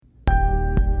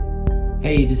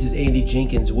Hey, this is Andy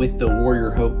Jenkins with the Warrior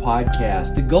Hope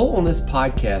Podcast. The goal on this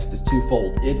podcast is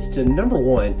twofold. It's to, number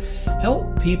one,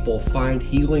 help people find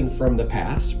healing from the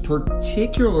past,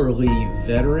 particularly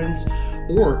veterans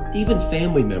or even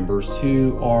family members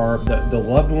who are the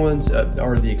loved ones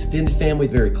or the extended family,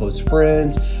 very close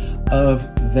friends of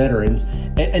veterans.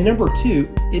 And number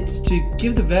two, it's to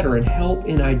give the veteran help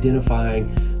in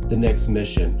identifying the next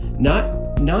mission. Not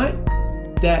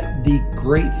that the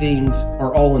great things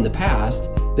are all in the past.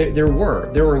 There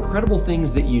were incredible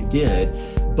things that you did,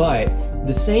 but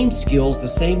the same skills, the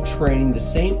same training, the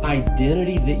same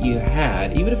identity that you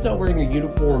had, even if not wearing your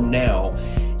uniform now,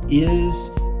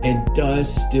 is and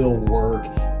does still work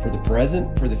for the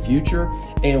present, for the future.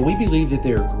 And we believe that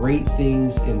there are great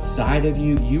things inside of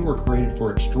you. You were created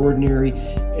for extraordinary,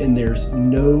 and there's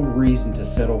no reason to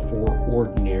settle for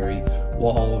ordinary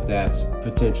while all of that's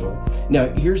potential. Now,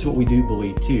 here's what we do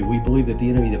believe too. We believe that the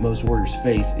enemy that most warriors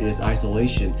face is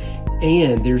isolation.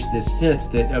 And there's this sense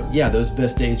that, those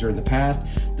best days are in the past.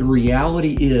 The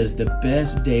reality is the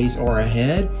best days are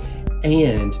ahead,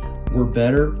 and we're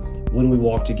better when we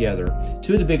walk together.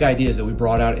 Two of the big ideas that we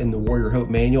brought out in the Warrior Hope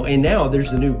Manual, and now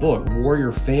there's a new book,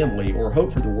 Warrior Family, or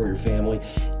Hope for the Warrior Family,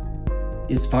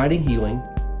 is finding healing,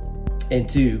 and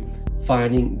two,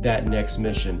 finding that next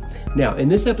mission. Now, in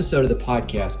this episode of the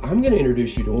podcast, I'm going to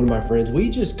introduce you to one of my friends. We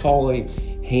just call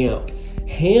him Hamp.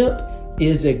 Hamp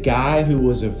is a guy who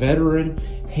was a veteran.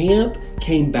 Hamp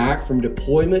came back from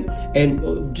deployment,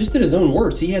 and just in his own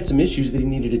words, he had some issues that he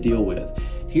needed to deal with.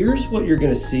 Here's what you're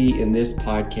going to see in this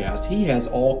podcast. He has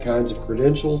all kinds of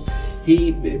credentials.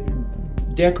 He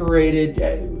decorated,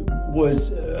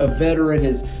 was a veteran,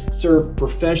 has served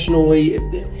professionally.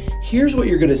 Here's what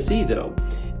you're going to see, though,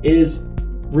 is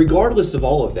regardless of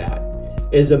all of that,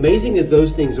 as amazing as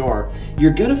those things are,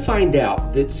 you're going to find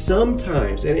out that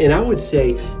sometimes, and I would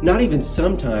say not even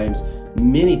sometimes,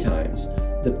 many times,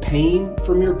 the pain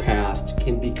from your past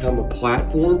can become a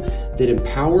platform that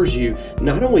empowers you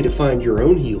not only to find your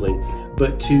own healing,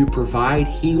 but to provide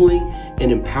healing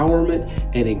and empowerment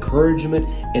and encouragement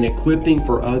and equipping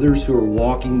for others who are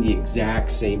walking the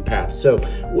exact same path. So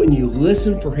when you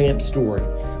listen for Hamp's story,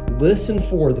 listen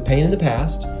for the pain in the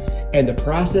past and the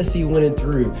process he went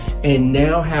through, and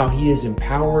now how he is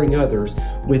empowering others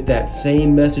with that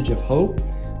same message of hope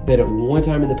that at one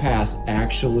time in the past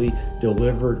actually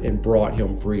delivered and brought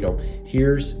him freedom.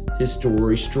 Here's his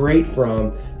story straight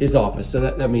from his office. So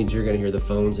that means you're going to hear the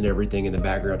phones and everything in the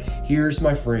background. Here's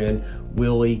my friend,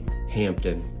 Willie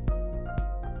Hampton.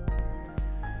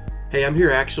 Hey, I'm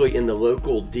here actually in the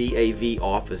local DAV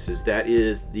offices. That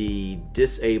is the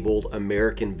Disabled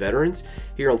American Veterans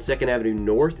here on 2nd Avenue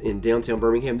North in downtown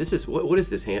Birmingham. This is, what is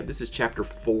this, Hamp? This is chapter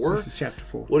 4? This is chapter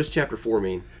 4. What does chapter 4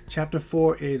 mean? Chapter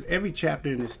 4 is every chapter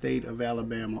in the state of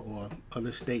Alabama or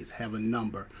other states have a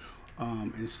number.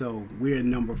 And so we're in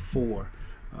number 4.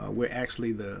 We're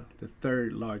actually the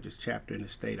third largest chapter in the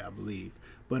state, I believe.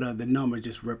 But the number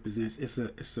just represents, it's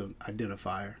an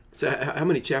identifier. So how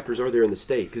many chapters are there in the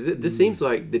state? Because this seems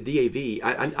like the DAV,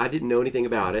 I didn't know anything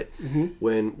about it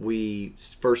when we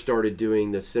first started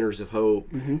doing the Centers of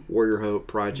Hope, Warrior Hope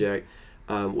Project,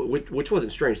 which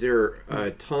wasn't strange. There are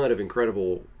a ton of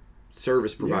incredible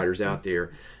service providers out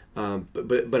there.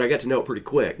 But I got to know it pretty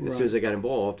quick as soon as I got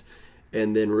involved,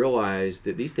 and then realized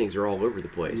that these things are all over the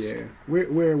place. Yeah,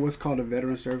 we're what's called a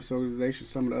veteran service organization.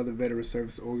 Some of the other veteran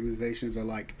service organizations are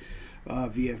like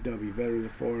VFW, Veterans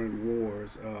of Foreign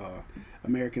Wars,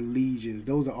 American Legions.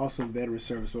 Those are also veteran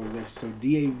service organizations. So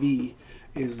DAV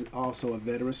is also a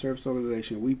veteran service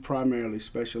organization. We primarily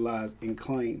specialize in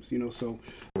claims, so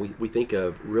we think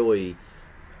of really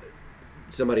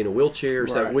somebody in a wheelchair,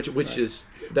 which is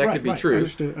that could be true.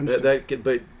 Understood. That could,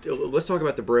 but let's talk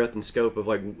about the breadth and scope of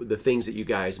like the things that you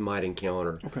guys might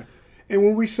encounter. Okay. And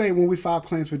when we file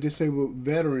claims for disabled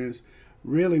veterans,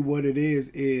 really what it is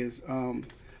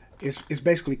it's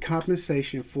basically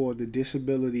compensation for the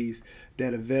disabilities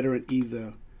that a veteran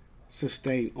either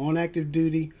sustained on active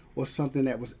duty or something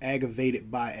that was aggravated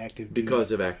by active duty.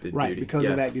 Because of active duty. Right, because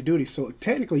of active duty. So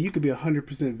technically you could be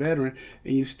 100% veteran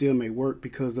and you still may work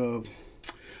because of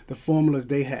the formulas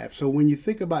they have. So when you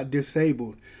think about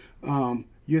disabled,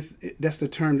 that's the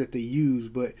term that they use,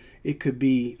 but it could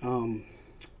be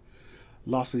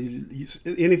loss of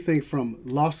anything from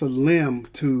loss of limb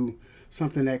to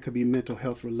something that could be mental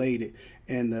health related.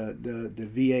 And the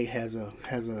VA has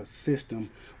a system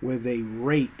where they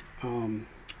rate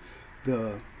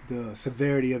the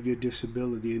severity of your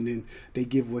disability, and then they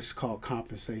give what's called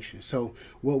compensation. So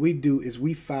what we do is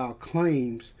we file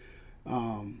claims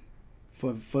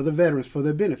for the veterans for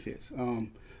their benefits.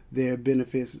 Their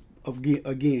benefits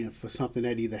again, for something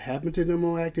that either happened to them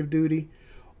on active duty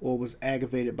or was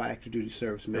aggravated by active duty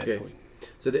service medically. Okay.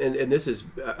 So, and this is,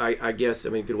 I guess,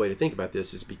 a good way to think about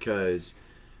this is because,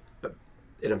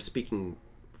 and I'm speaking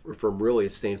from really a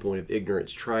standpoint of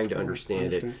ignorance, trying to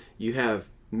understand it. You have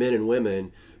men and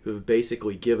women who have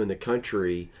basically given the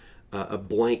country a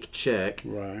blank check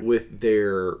with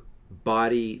their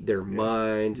body, their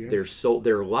mind, their soul,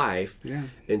 their life. Yeah.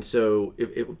 And so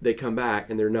if they come back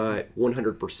and they're not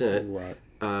 100%,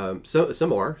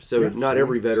 some are. So not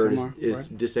every veteran is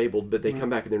disabled, but they come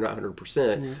back and they're not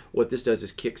 100%. What this does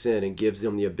is kicks in and gives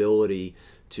them the ability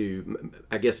to,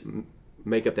 I guess,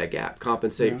 make up that gap,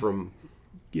 compensate from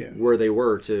where they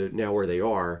were to now where they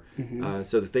are,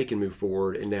 so that they can move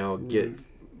forward and now get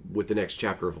with the next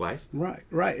chapter of life. Right,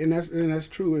 and that's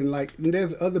true. And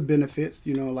there's other benefits,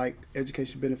 like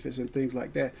education benefits and things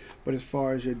like that. But as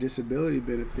far as your disability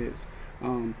benefits,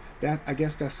 that I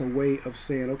guess that's a way of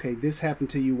saying, okay, this happened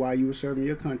to you while you were serving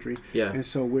your country, and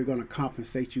so we're going to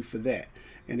compensate you for that.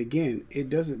 And again, it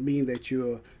doesn't mean that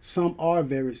some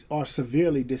are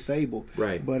severely disabled.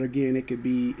 Right. But again, it could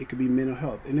be mental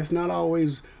health, and it's not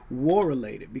always war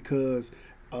related, because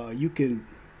you can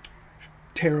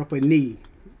tear up a knee,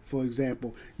 for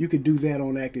example. You could do that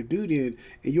on active duty, and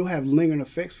you'll have lingering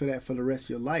effects for that for the rest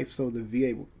of your life. So the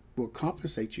VA will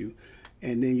compensate you,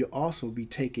 and then you'll also be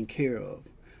taken care of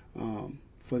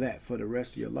for that for the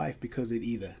rest of your life, because it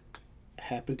either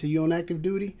happened to you on active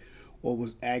duty or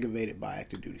was aggravated by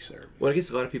active duty service. Well, I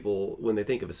guess a lot of people, when they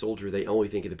think of a soldier, they only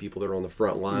think of the people that are on the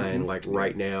front line,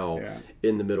 right now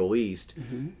in the Middle East.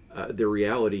 The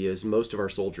reality is most of our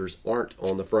soldiers aren't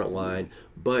on the front line,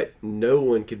 but no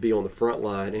one could be on the front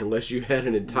line unless you had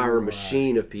an entire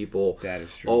machine of people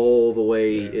all the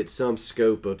way at some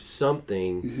scope of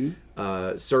something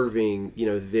serving,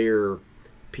 their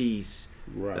peace.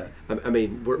 Right.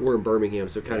 We're in Birmingham,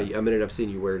 so kind of. I've seen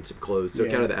you wearing some clothes, so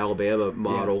kind of the Alabama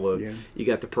model of you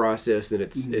got the process, and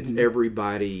it's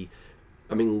everybody.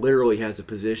 Literally has a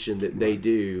position that they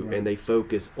do, and they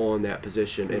focus on that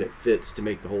position, and it fits to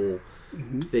make the whole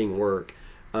thing work.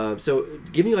 So,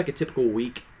 give me like a typical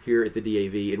week here at the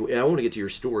DAV, and I want to get to your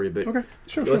story, but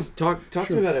let's talk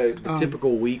to me about a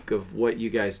typical week of what you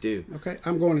guys do. Okay,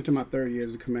 I'm going into my third year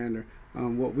as a commander.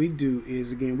 What we do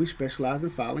is, again, we specialize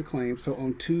in filing claims. So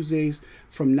on Tuesdays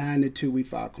from 9 to 2, we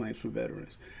file claims for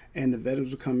veterans. And the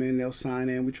veterans will come in, they'll sign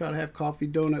in. We try to have coffee,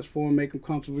 donuts for them, make them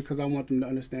comfortable, because I want them to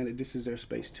understand that this is their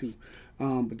space too.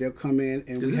 But they'll come in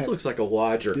and this looks like a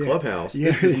lodge or clubhouse.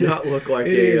 This does not look like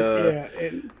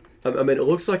it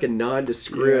looks like a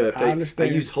nondescript. I understand.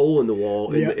 I use hole in the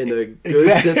wall in the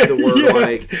good sense of the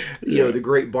word, the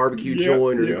great barbecue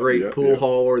joint or the great pool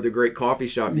hall or the great coffee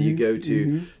shop that you go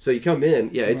to. So you come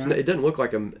in, it doesn't look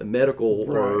like a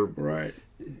medical or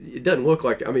it doesn't look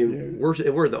like. We're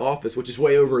in the office, which is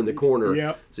way over in the corner.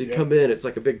 Yeah. So you come in, it's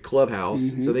like a big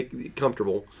clubhouse, so they can be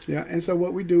comfortable. Yeah, and so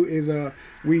what we do is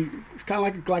it's kind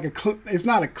of like it's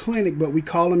not a clinic, but we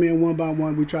call them in one by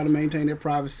one. We try to maintain their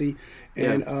privacy,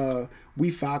 and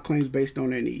we file claims based on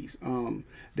their needs.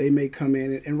 They may come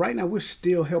in, and right now we're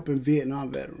still helping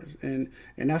Vietnam veterans, and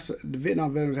the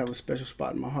Vietnam veterans have a special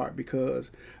spot in my heart, because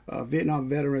Vietnam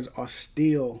veterans are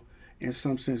still, in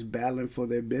some sense, battling for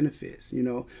their benefits,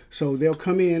 So they'll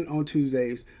come in on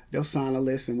Tuesdays, they'll sign a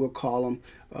list, and we'll call them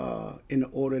in the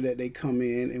order that they come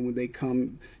in. And when they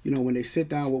come, when they sit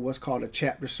down with what's called a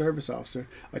chapter service officer,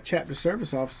 a chapter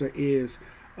service officer is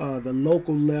the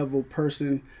local level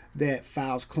person that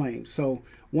files claims. So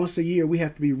once a year, we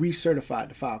have to be recertified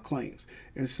to file claims.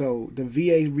 And so the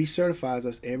VA recertifies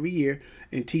us every year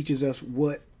and teaches us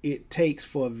what it takes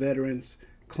for a veteran's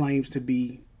claims to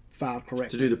be filed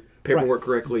correctly. To do the paperwork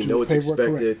correctly, know what's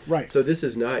expected. Right. So this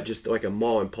is not just like a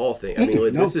ma and pa thing.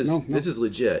 This is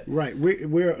legit. Right.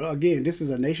 We're again, this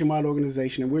is a nationwide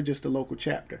organization, and we're just a local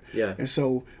chapter. Yeah. And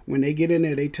so when they get in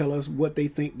there, they tell us what they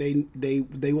think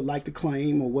they would like to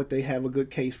claim, or what they have a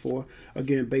good case for.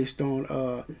 Again, based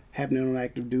on happening on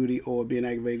active duty or being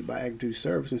aggravated by active duty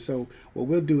service. And so what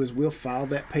we'll do is we'll file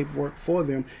that paperwork for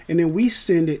them, and then we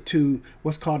send it to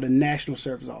what's called a national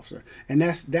service officer, and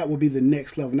that will be the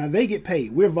next level. Now they get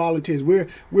paid. We're volunteers. We're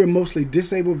mostly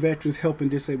disabled veterans helping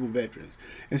disabled veterans.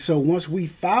 And so once we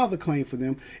file the claim for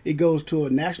them, it goes to a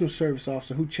national service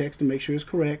officer who checks to make sure it's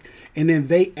correct, and then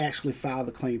they actually file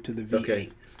the claim to the VA. Okay.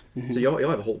 So y'all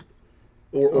have a whole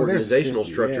organizational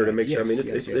structure to make sure.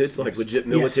 It's like legit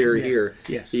military here.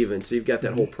 Yes. Even so, you've got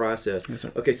that whole process. Yes,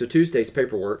 okay, so Tuesday's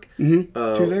paperwork.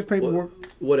 Tuesday's paperwork.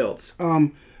 What else?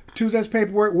 Tuesday's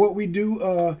paperwork. What we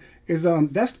do is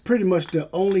that's pretty much the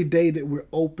only day that we're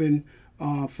open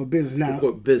for business now.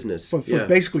 Quote business For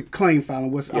basically claim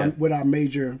filing, what our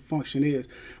major function is.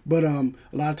 But a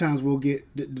lot of times we'll get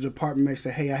the department may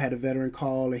say, hey, I had a veteran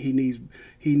call and he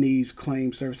needs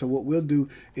claim service. So what we'll do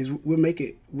is we'll make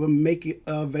it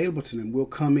available to them. We'll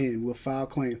come in, we'll file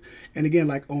claims. And again,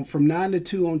 like from 9 to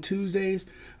 2 on Tuesdays,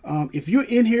 if you're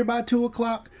in here by 2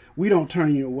 o'clock, we don't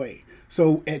turn you away.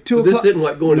 So at 2 o'clock... this isn't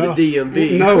like going to the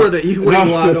DMV where that you wait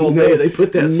in line all day. They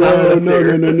put that sign up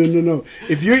there. No.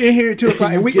 If you're in here at 2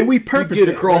 o'clock, and we purpose you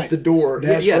get across the door.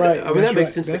 That's right. I mean, that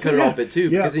makes sense to cut it off at 2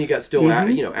 because then you got still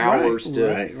hours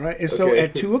to... Right. And so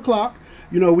at 2 o'clock,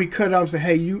 we cut off and say,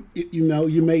 hey, you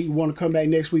may want to come back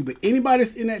next week. But anybody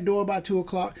that's in that door by 2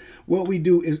 o'clock, what we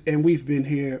do is, and we've been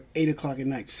here 8 o'clock at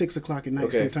night, 6 o'clock at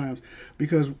night sometimes,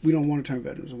 because we don't want to turn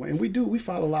veterans away. And we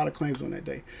file a lot of claims on that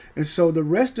day. And so the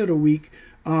rest of the week,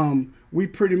 we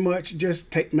pretty much just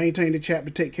maintain the chapter,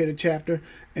 take care of the chapter,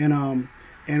 and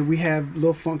we have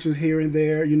little functions here and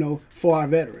there, for our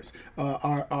veterans.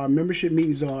 Our membership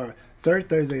meetings are third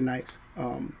Thursday nights.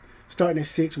 Starting at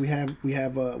 6, we have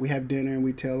dinner, and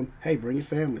we tell them, hey, bring your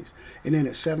families. And then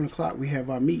at 7 o'clock, we have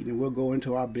our meeting, and we'll go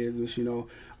into our business. There's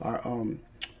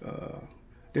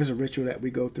a ritual that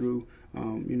we go through,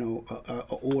 a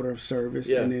order of service,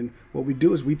 and then what we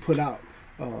do is we put out.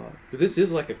 This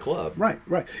is like a club, right?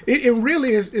 It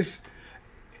really is. It's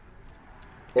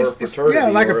or a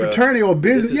fraternity, like a fraternity or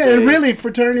business. And really,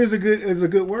 fraternity is a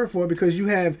good word for it because you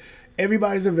have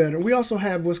everybody's a veteran. We also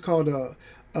have what's called a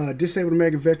Disabled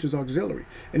American Veterans Auxiliary,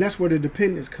 and that's where the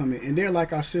dependents come in, and they're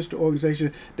like our sister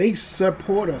organization. They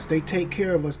support us, they take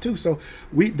care of us too. So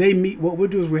they meet. What we'll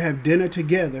do is we'll have dinner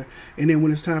together, and then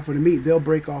when it's time for the meeting, they'll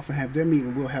break off and have their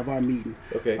meeting. We'll have our meeting.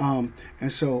 Okay.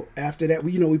 And so after that,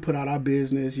 we put out our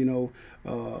business.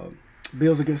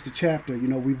 Bills against the chapter.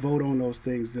 We vote on those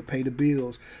things to pay the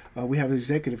bills. We have an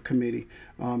executive committee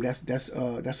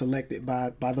that's elected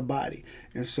by the body.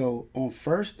 And so on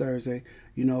first Thursday,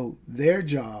 their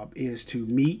job is to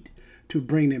meet, to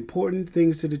bring the important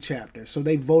things to the chapter. So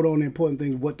they vote on the important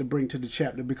things, what to bring to the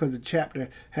chapter, because the chapter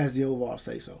has the overall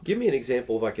say-so. Give me an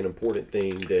example of like an important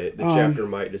thing that the chapter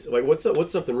might just like.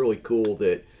 What's something really cool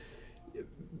that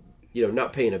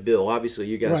not paying a bill. Obviously,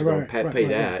 you guys are going to pay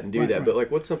that and do that. But like,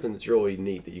 what's something that's really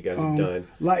neat that you guys have done?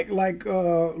 Like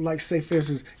say for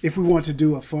instance, if we want to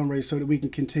do a fundraiser so that we can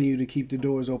continue to keep the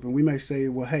doors open, we may say,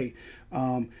 well, hey.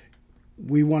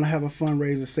 We want to have a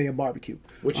fundraiser, say a barbecue.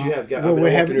 Which you have got.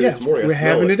 We're having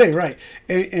today, right?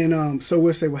 And so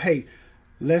we'll say, well, hey,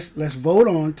 let's vote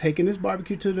on taking this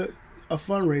barbecue to a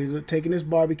fundraiser, taking this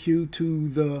barbecue to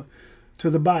the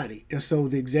body. And so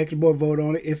the executive board vote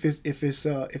on it. If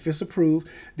it's approved,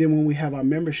 then when we have our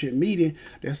membership meeting,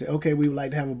 they'll say, okay, we would like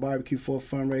to have a barbecue for a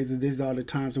fundraiser. These are the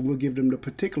times, and we'll give them the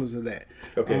particulars of that.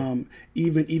 Okay.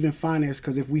 Even finance,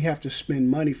 because if we have to spend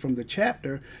money from the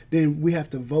chapter, then we have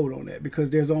to vote on that, because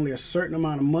there's only a certain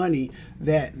amount of money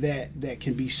that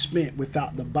can be spent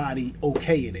without the body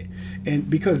okaying it. And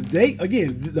because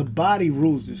the body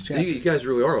rules this chapter. So you guys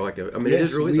really are like it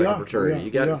is really like a fraternity. You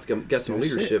got some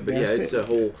leadership, but it's a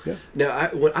whole. Yeah.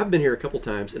 Now, I've been here a couple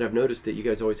times, and I've noticed that you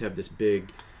guys always have this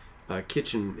big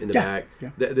kitchen in the back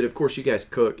that of course you guys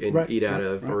cook and eat out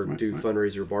of or do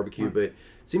fundraiser barbecue, but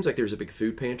it seems like there's a big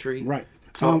food pantry. Right.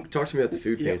 Talk to me about the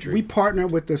food pantry. We partner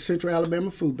with the Central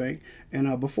Alabama Food Bank,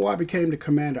 and before I became the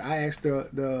commander, I asked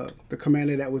the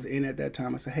commander that was in at that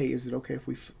time. I said, "Hey, is it okay if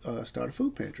we start a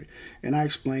food pantry?" And I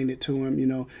explained it to him,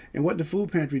 And what the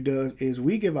food pantry does is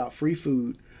we give out free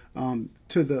food to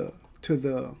the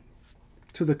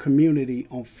community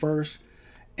on first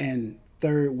and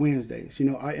third Wednesdays.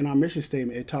 In our mission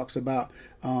statement, it talks about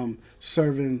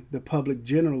serving the public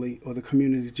generally, or the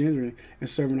communities generally, and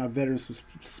serving our veterans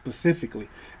specifically.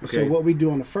 And so what we do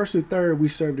on the first and third, we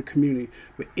serve the community.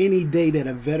 But any day that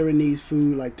a veteran needs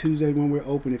food, like Tuesday when we're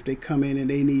open, if they come in and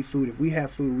they need food, if we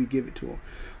have food, we give it to them.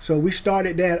 So we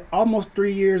started that almost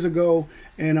 3 years ago,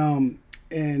 and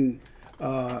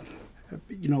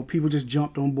people just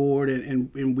jumped on board, and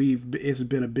it's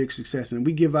been a big success. And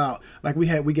we give out, like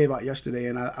we gave out yesterday,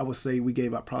 and I would say we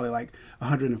gave out probably like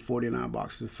 149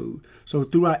 boxes of food. So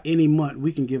throughout any month,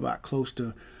 we can give out close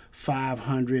to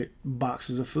 500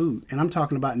 boxes of food. And I'm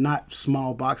talking about not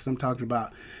small boxes. I'm talking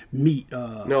about meat.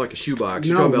 Not like a shoe box.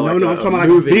 No, I'm talking about like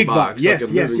a big box.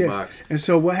 Yes. Box. And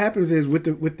so what happens is with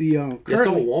the it's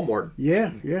all Walmart.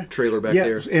 Yeah. Trailer back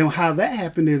there. And how that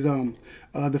happened is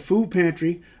the food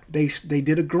pantry, they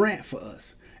did a grant for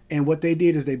us. And what they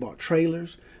did is they bought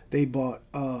trailers, they bought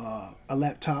a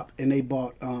laptop, and they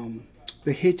bought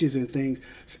the hitches and things.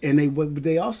 And what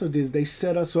they also did is they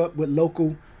set us up with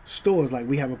local stores. Like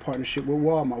we have a partnership with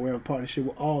Walmart, we have a partnership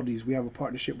with Aldi's, we have a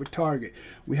partnership with Target,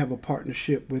 we have a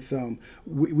partnership with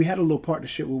we had a little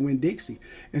partnership with Winn-Dixie.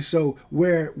 And so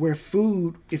where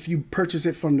food, if you purchase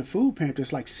it from the food pantry,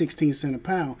 it's like 16 cents a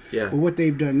pound. Yeah. But what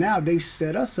they've done now, they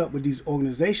set us up with these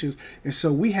organizations, and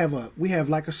so we have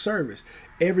like a service.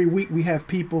 Every week we have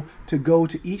people to go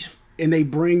to each, and they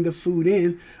bring the food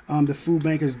in. The food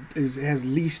bank has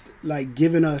leased, like,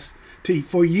 given us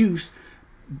for use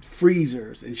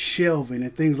freezers and shelving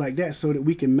and things like that, so that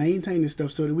we can maintain this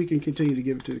stuff, so that we can continue to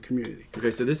give it to the community. Okay,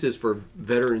 so this is for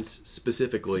veterans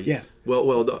specifically. Yes.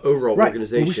 Well, the overall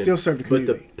organization. But we still serve the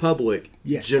community. But the public,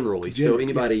 generally. So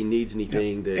anybody needs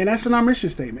anything that. And that's in our mission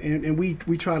statement, and we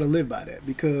try to live by that,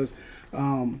 because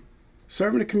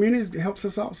serving the community helps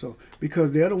us also,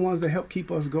 because they're the ones that help keep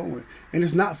us going. And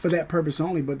it's not for that purpose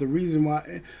only, but the reason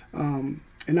why.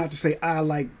 And not to say I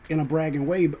like in a bragging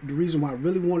way, but the reason why I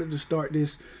really wanted to start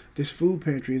this food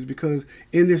pantry is because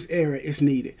in this area it's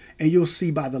needed. And you'll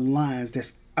see by the lines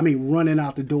running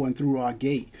out the door and through our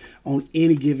gate on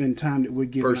any given time that we're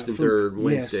giving First out and food. third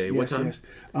Wednesday. Yes, what time?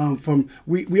 Yes.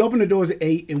 We open the doors at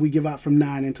 8 and we give out from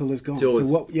 9 until it's gone. Until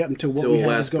the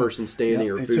last person standing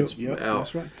or food's out.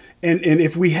 That's right. And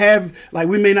if we have, like,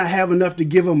 we may not have enough to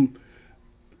give them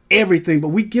everything, but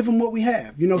we give them what we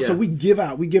have, so we give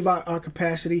out our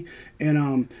capacity.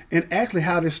 And actually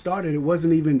how this started, it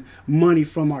wasn't even money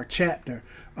from our chapter.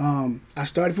 I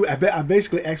started food. I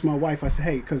basically asked my wife, I said,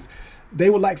 hey, because they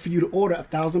would like for you to order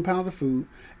 1,000 pounds of food,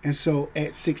 and so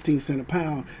at 16 cents a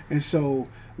pound. And so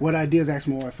what I did is ask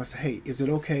my wife, I said, hey, is it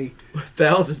okay?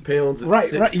 1,000 pounds at right,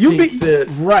 16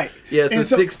 cents. Right. Yeah, so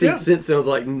 16 cents sounds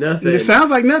like nothing. It sounds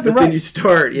like nothing, but right. Then you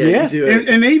start, you do it.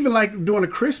 And they even, like, during the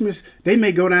Christmas, they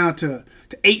may go down to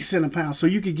 8 cents a pound, so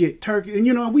you could get turkey.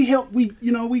 And, we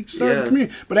serve the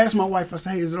community. But I asked my wife, I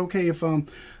said, hey, is it okay if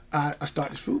I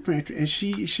start this food pantry? And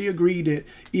she agreed that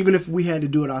even if we had to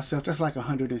do it ourselves, that's like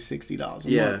 $160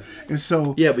 a month. And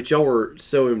so but y'all were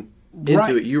so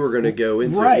into it, you were going to go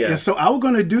into it. Right. And so I was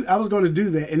going to do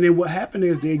that. And then what happened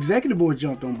is the executive board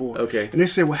jumped on board. Okay. And they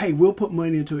said, well, hey, we'll put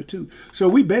money into it too. So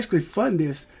we basically fund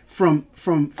this from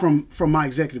my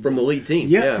executive board. From the lead team.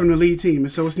 Yeah, from the lead team.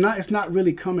 And so it's not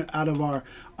really coming out of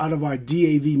our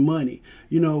DAV money.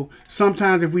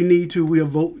 Sometimes if we need to, we'll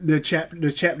vote. The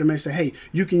chapter may say, hey,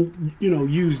 you can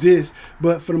use this,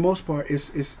 but for the most part,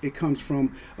 it comes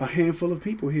from a handful of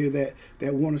people here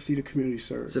that want to see the community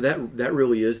served. So that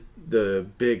really is the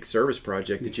big service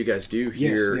project that you guys do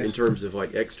here in terms of,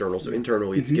 like, external. So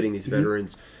internally, it's getting these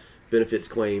veterans benefits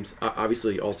claims,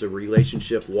 obviously also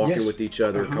relationship, walking with each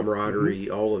other, camaraderie,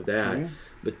 all of that. Yeah.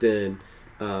 But then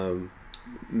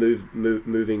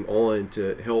moving on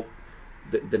to help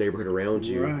the neighborhood around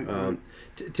you. Right.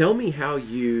 Tell me how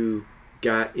you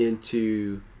got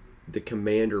into the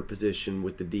commander position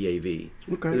with the DAV.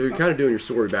 Okay. You're kind of doing your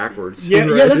story backwards. Yeah,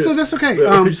 right? That's okay.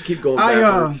 Just keep going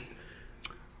backwards.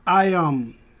 I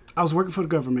was working for the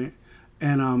government,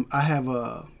 and I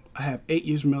have 8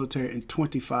 years military and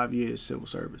 25 years civil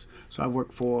service. So I've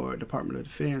worked for Department of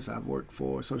Defense, I've worked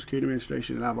for Social Security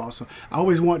Administration, and I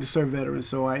always wanted to serve veterans,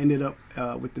 so I ended up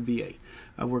with the VA.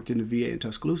 I worked in the VA in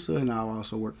Tuscaloosa, and I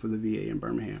also worked for the VA in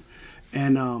Birmingham.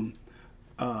 And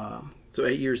so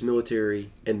 8 years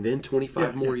military, and then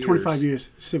 25 more years. 25 years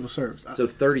civil service. So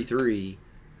 33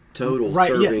 total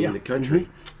serving the country.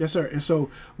 Yes, sir. And so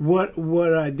what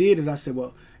I did is I said,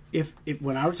 well, if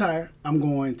when I retire, I'm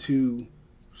going to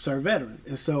serve veterans.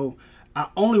 And so I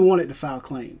only wanted to file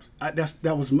claims.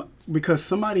 That was because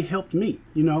somebody helped me,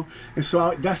 and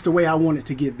so that's the way I wanted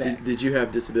to give back. Did you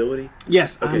have disability?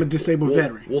 Yes, okay. I'm a disabled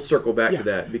veteran. We'll circle back to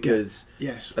that because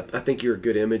yes. I think you're a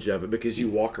good image of it, because you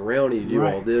walk around and you do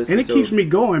all this. And it keeps me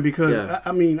going because,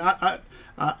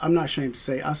 I'm not ashamed to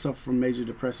say I suffer from major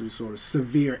depressive disorder,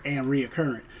 severe and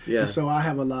reoccurrent. Yeah. And so I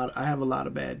have a lot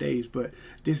of bad days, but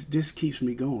this keeps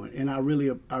me going, and I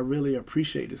really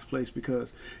appreciate this place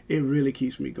because it really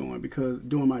keeps me going. Because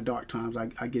during my dark times,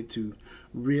 I get to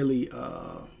really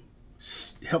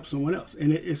help someone else,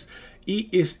 and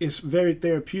it's very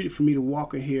therapeutic for me to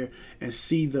walk in here and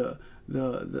see the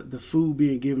food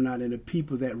being given out and the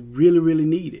people that really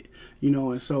need it,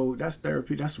 and so that's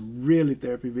therapy. That's really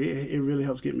therapy. It really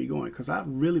helps get me going because I've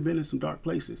really been in some dark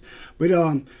places. But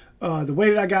the way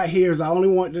that I got here is I only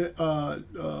want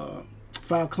to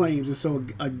file claims, and so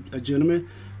a gentleman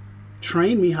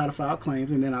trained me how to file claims,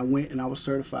 and then I went and I was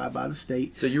certified by the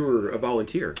state. So you were a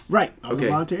volunteer? Right. I was a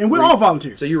volunteer. And we're all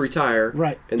volunteers. So you retire.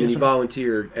 Right. And then you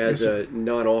volunteered as a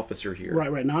non-officer here.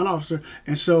 Right, non-officer.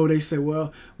 And so they said,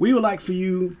 well, we would like for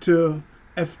you to,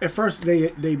 at first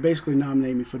they basically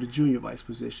nominated me for the junior vice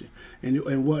position,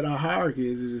 and what our hierarchy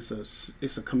is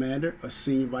it's a commander, a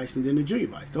senior vice, and then a junior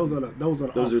vice. Those are the Those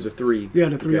are the three. Yeah,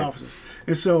 the three officers.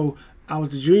 And so I was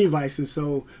the junior vice, and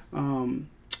so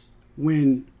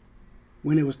when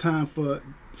it was time for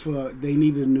they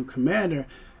needed a new commander,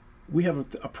 we have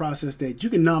a process that you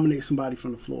can nominate somebody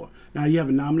from the floor. Now you have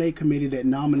a nominate committee that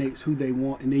nominates who they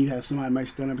want, and then you have somebody might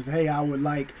stand up and say, "Hey, I would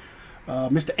like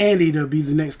Mr. Andy to be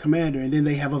the next commander," and then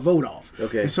they have a vote off.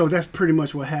 Okay. And so that's pretty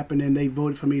much what happened, and they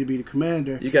voted for me to be the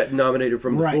commander. You got nominated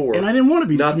from the floor, and I didn't want to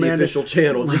be the commander. Not the official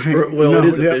channel. Right. Just it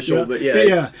is official, but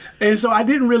yeah. And so I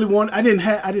didn't really want. I didn't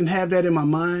have that in my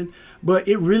mind, but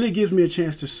it really gives me a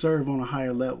chance to serve on a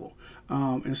higher level.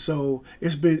 And so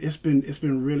it's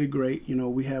been really great. You know,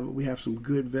 we have some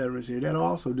good veterans here that are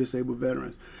also disabled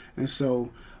veterans, and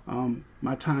so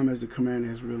my time as the commander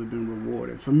has really been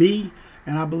rewarding for me,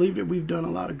 and I believe that we've done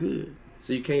a lot of good.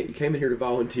 So you came in here to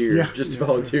volunteer, to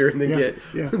volunteer, and then get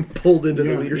pulled into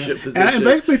the leadership position, and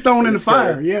basically thrown in the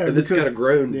fire. And it's kind of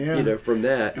grown, from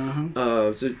that.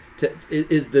 So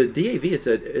is the DAV? Is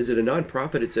it a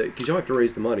nonprofit? It's because y'all have to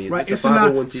raise the money. Is it a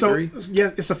 501c3?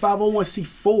 Yeah, it's a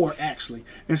 501c4 actually.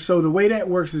 And so the way that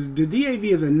works is the DAV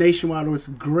is a nationwide, it's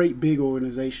a great big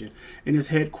organization, and it's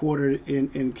headquartered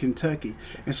in Kentucky.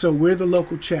 And so we're the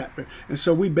local chapter, and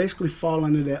so we basically fall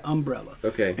under that umbrella.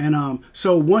 Okay. And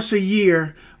so once a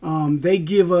year, they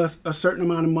give us a certain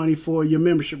amount of money for your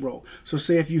membership role. So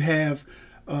say if you have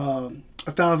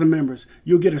 1,000 members,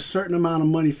 you'll get a certain amount of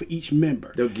money for each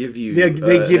member. They'll give you they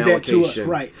give that to us, allocation.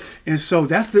 right? And so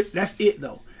that's it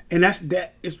though, and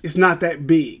it's not that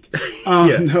big.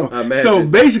 No. So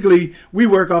basically, we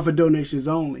work off of donations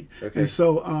only, and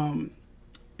so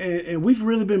and we've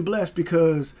really been blessed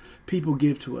because people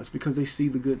give to us because they see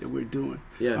the good that we're doing.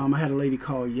 Yeah. I had a lady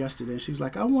call yesterday, and she was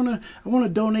like, I wanna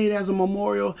donate as a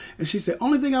memorial, and she said,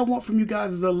 only thing I want from you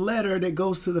guys is a letter that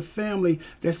goes to the family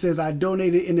that says I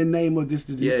donated in the name of this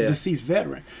deceased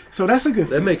veteran. So that's a good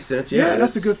feeling. That makes sense. Yeah,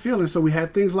 that's a good feeling. So we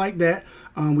have things like that.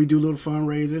 We do little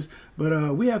fundraisers,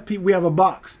 but we have a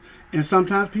box, and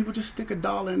sometimes people just stick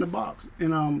 $1 in the box,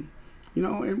 and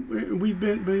and we've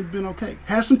been okay.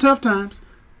 Had some tough times,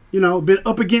 been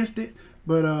up against it.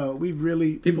 But we've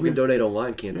really... People can donate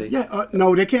online, can't they? Yeah.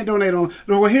 No, they can't donate online.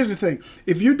 No, well, here's the thing.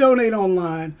 If you donate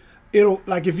online, it'll...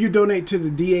 Like, if you donate to the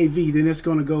DAV, then it's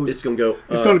going to go... It's going to go...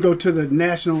 It's going to go to the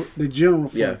general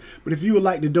fund. Yeah. But if you would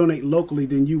like to donate locally,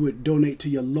 then you would donate to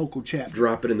your local chapter.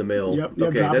 Drop it in the mail. Yep.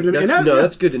 Okay. Drop it in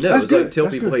that's good to know. That's good. Like tell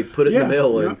people, hey, put it in the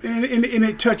mail. And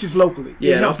it touches locally.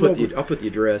 Yeah, and I'll put the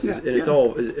address. And it's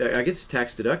all... I guess it's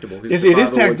tax deductible. Because it is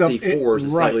tax deductible. It's a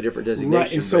slightly different designation.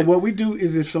 Right. And so what we do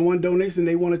is if someone donates and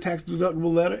they want a tax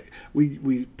deductible letter,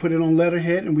 we put it on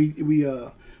letterhead and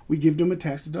we give them a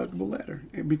tax deductible letter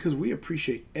because we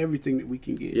appreciate everything that we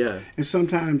can get. Yeah. And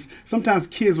sometimes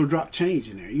kids will drop change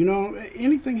in there.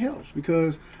 Anything helps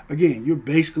because again, you're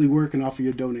basically working off of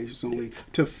your donations only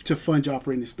to fund your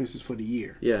operating expenses for the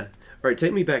year. Yeah. All right,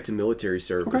 take me back to military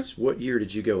service. Okay. What year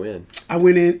did you go in? I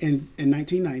went in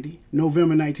 1990.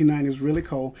 November 1990. It was really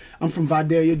cold. I'm from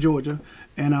Vidalia, Georgia,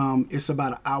 and it's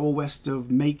about an hour west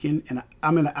of Macon, and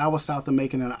I'm in an hour south of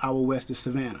Macon and an hour west of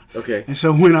Savannah. Okay. And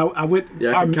so when I went...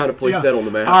 Yeah, I can kind of place that on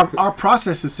the map. Our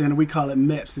processing center, we call it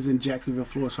MEPS, is in Jacksonville,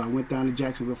 Florida. So I went down to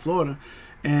Jacksonville, Florida,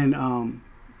 and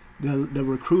the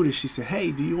recruiter, she said,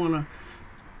 hey, do you want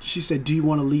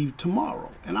to leave tomorrow?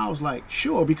 And I was like,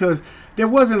 sure, because there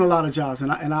wasn't a lot of jobs,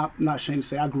 and I'm not ashamed to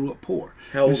say I grew up poor.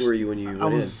 How old were you when you went in? I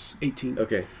was 18.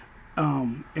 Okay.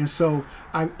 And so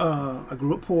I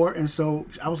grew up poor, and so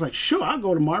I was like, sure, I'll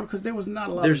go tomorrow because there was not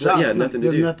a lot of jobs. There's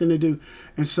nothing to do.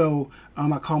 And so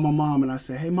I called my mom and I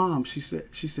said, hey, Mom, she said,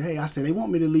 hey, I said, they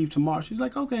want me to leave tomorrow. She's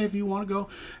like, okay, if you want to go.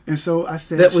 And so I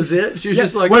said, that was it? She was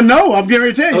just like, well, no, I'm getting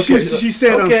ready to tell you. Okay. She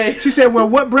said, okay. She said, well,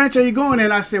 what branch are you going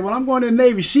in? I said, well, I'm going to the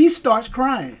Navy. She starts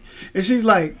crying. And she's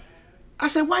like, I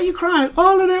said, why are you crying?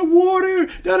 All of that water,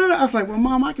 da-da-da. I was like, well,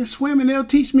 Mom, I can swim and they'll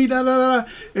teach me, da-da-da.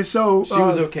 And so... She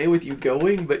was okay with you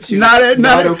going, but she was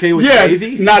not okay with the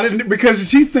Navy? Because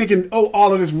she's thinking,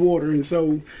 all of this water. And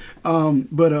so,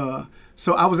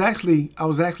 so I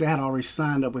had already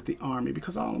signed up with the Army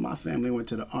because all of my family went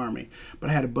to the Army.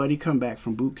 But I had a buddy come back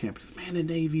from boot camp. He said, man, the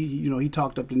Navy, he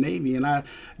talked up the Navy. And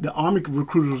the Army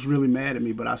recruiter was really mad at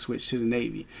me, but I switched to the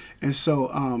Navy. And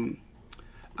so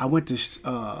I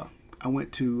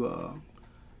went to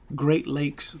Great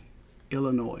Lakes,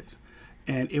 Illinois,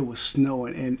 and it was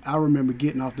snowing. And I remember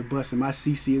getting off the bus, and my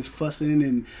CC is fussing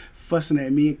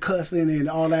at me and cussing and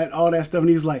all that stuff. And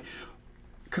he was like,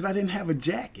 because I didn't have a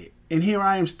jacket. And here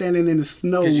I am standing in the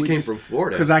snow. Because you came from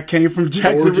Florida. Because I came from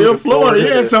Jacksonville, Florida.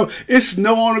 Yeah, so it's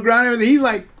snow on the ground. And he's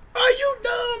like, Are you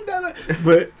dumb? Da-da.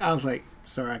 But I was like,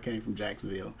 sorry, I came from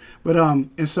Jacksonville. But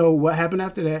and so what happened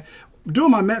after that?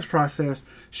 During my MEPS process,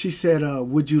 she said,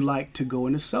 would you like to go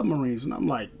into submarines? And I'm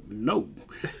like, no.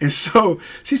 And so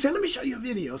she said, let me show you a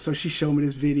video. So she showed me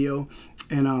this video,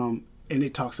 and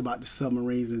it talks about the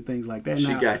submarines and things like that. She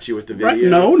now, got you with the video? Right,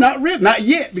 no, not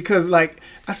yet, because like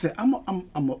I said, I'm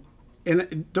a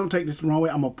and don't take this the wrong way,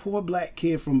 I'm a poor black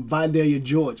kid from Vidalia,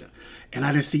 Georgia, and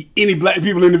I didn't see any black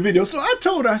people in the video. So I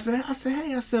told her, I said,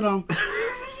 hey,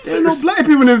 there's no black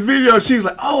people in this video. She's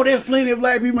like, oh, there's plenty of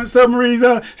black people in submarines.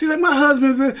 She's like, my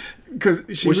husband's because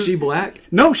was she black?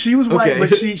 No, she was white,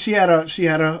 but she had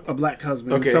a black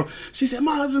husband. Okay. So she said,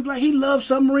 my husband's black. He loves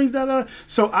submarines. Da, da.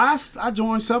 So I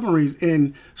joined submarines,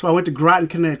 and so I went to Groton,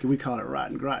 Connecticut. We call it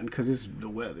Groton because the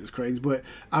weather is crazy. But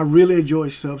I really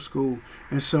enjoyed sub school,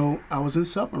 and so I was in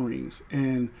submarines,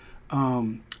 and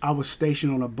I was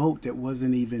stationed on a boat that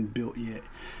wasn't even built yet.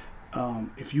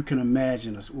 If you can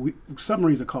imagine us,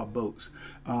 submarines are called boats.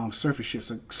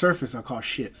 Surface are called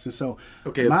ships. And so,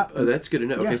 that's good to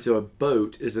know. Yeah. Okay, so a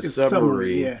boat is a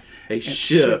submarine. Yeah. A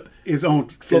ship is on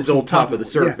top of the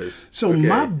surface. Yeah. So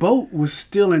my boat was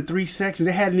still in 3 sections.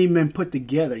 It hadn't even been put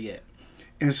together yet.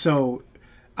 And so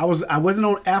I wasn't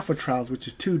on Alpha trials, which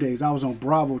is 2 days. I was on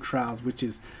Bravo trials, which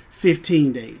is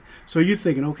 15 days. So you're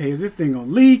thinking, okay, is this thing gonna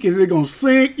leak? Is it gonna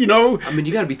sink? You know? I mean,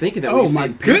 you got to be thinking that when you see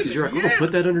pieces, you're like, we're gonna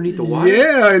put that underneath the water.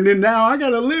 Yeah, and then now I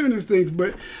gotta live in this thing.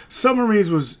 But submarines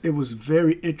was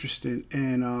very interesting,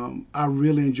 and I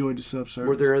really enjoyed the subsurface.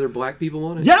 Were there other black people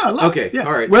on it? Yeah, a lot. Okay, yeah.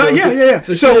 all right. Well, yeah.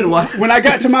 So when I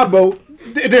got to my boat,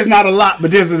 there's not a lot,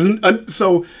 but there's on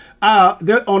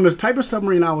the type of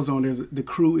submarine I was on, the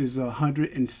crew is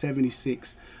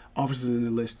 176 officers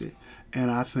enlisted, and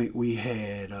I think we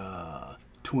had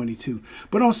 22.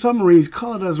 But on submarines,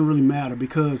 color doesn't really matter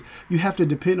because you have to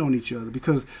depend on each other.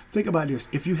 Because think about this: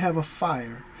 if you have a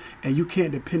fire and you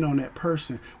can't depend on that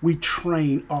person, we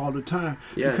train all the time.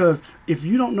 Yeah. Because if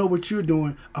you don't know what you're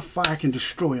doing, a fire can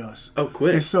destroy us. Oh,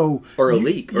 quick! And so or a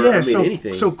leak, or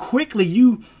anything. So quickly,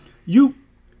 you.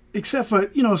 Except for,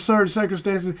 certain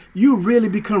circumstances, you really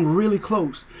become really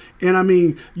close. And I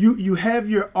mean, you have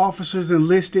your officers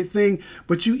enlisted thing,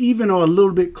 but you even are a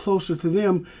little bit closer to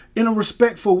them in a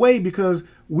respectful way because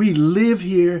we live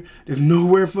here. There's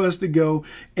nowhere for us to go.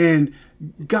 And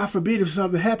God forbid if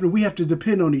something happened, we have to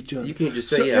depend on each other. You can't just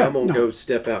say, I'm going to go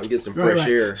step out and get some fresh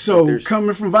air. So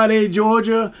coming from Vidalia,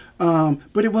 Georgia,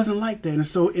 but it wasn't like that. And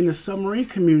so in the submarine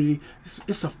community,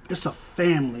 it's a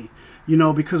family.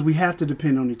 Because we have to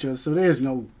depend on each other. So there's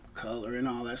no color and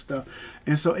all that stuff.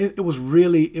 And so it was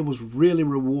really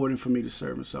rewarding for me to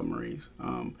serve in submarines.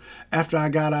 After I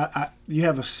got out, you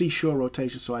have a seashore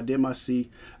rotation. So I did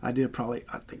probably,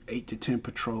 I think, 8 to 10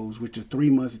 patrols, which is 3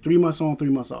 months on, 3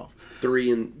 months off.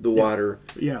 3 in the water.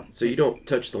 Yeah. So you don't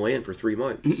touch the land for 3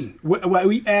 months.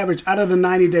 We average, out of the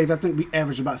 90 days, I think we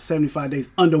average about 75 days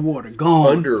underwater.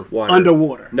 Gone.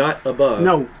 Underwater. Not above.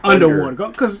 No, underwater.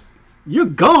 Because you're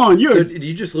gone. So do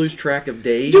you just lose track of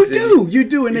days? You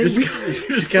do. And you're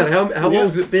just kind of, how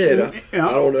long's it been? I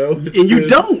don't know. And you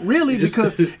don't really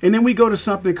because, and then we go to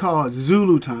something called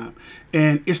Zulu time.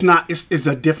 And it's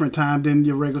a different time than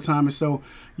your regular time. And so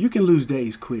you can lose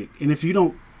days quick. And if you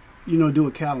don't, do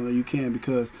a calendar, you can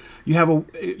because you have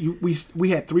we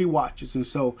had 3 watches. And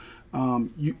so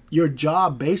your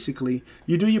job basically,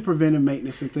 you do your preventive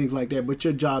maintenance and things like that. But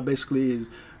your job basically is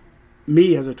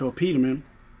me as a torpedo man.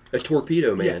 A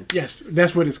torpedo man. Yeah, yes,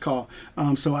 that's what it's called.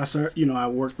 So I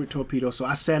worked with torpedoes. So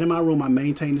I sat in my room, I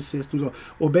maintained the systems,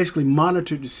 or basically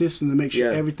monitored the system to make sure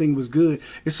everything was good.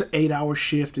 It's an 8-hour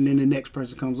shift, and then the next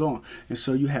person comes on, and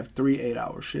so you have 3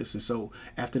 8-hour shifts. And so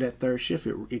after that third shift,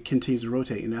 it continues to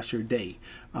rotate, and that's your day.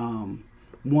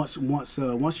 Once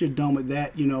you're done with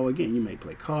that, again, you may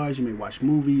play cards, you may watch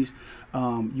movies,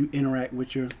 you interact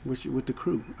with the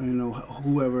crew,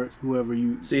 whoever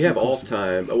you. So you have off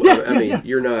time.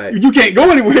 You're not. You can't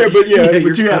go anywhere, but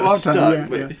but you have off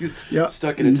time.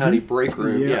 Stuck in a tiny break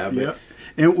room.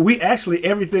 And we actually,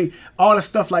 everything, all the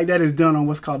stuff like that is done on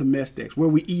what's called the mess decks, where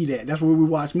we eat at. That's where we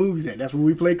watch movies at. That's where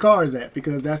we play cards at,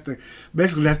 because that's the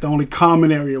only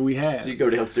common area we have. So you go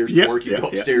downstairs to work, you go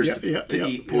upstairs to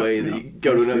eat, play, and then you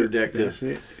go to another deck to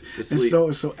sleep.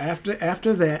 And so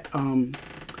after that,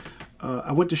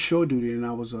 I went to shore duty, and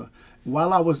I was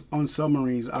while I was on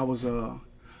submarines, I was the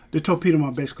torpedo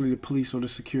man, basically the police or the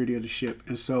security of the ship,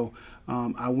 and so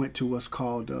I went to what's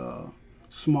called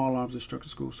Small Arms Instructor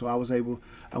School. So I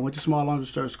went to Small Arms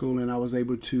Instructor School, and I was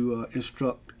able to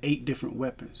instruct 8 different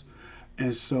weapons.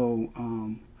 And so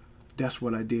that's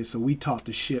what I did. So we taught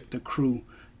the ship, the crew,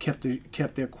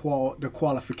 kept their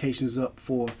qualifications up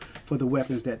for the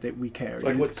weapons that we carry.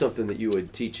 Like, what's something that you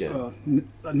would teach in? A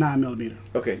 9mm.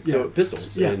 Okay, so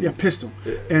pistols. Yeah, pistol,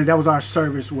 and that was our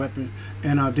service weapon.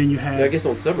 And then you have. I guess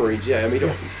on submarines, I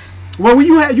mean. Well,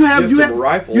 you have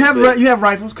rifles. You have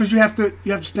rifles because you have to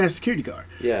stand security guard.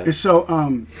 Yeah. And so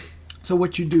so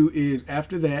what you do is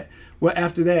after that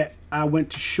I went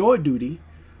to shore duty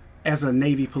as a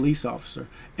Navy police officer,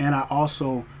 and I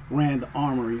also ran the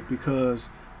armory because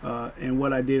and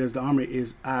what I did as the armory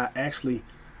is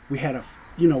we had a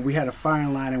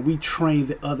firing line, and we trained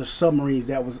the other submarines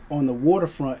that was on the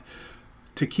waterfront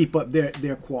to keep up their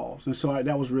quals, and so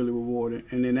that was really rewarding.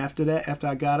 And then after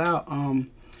I got out,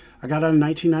 I got out in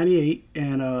 1998,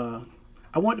 and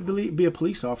I wanted to be a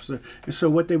police officer. And so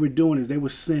what they were doing is they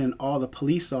would send all the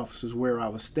police officers where I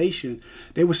was stationed.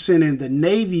 They were sending the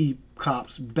Navy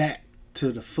cops back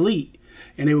to the fleet,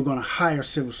 and they were going to hire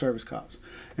civil service cops.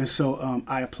 And so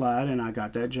I applied, and I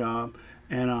got that job.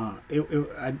 And I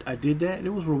did that.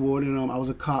 It was rewarding. I was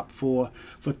a cop for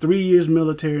 3 years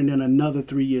military, and then another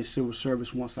 3 years civil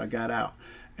service once I got out.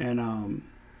 And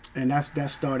that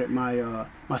started my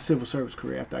civil service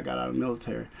career after I got out of the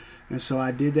military. And so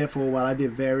I did that for a while. I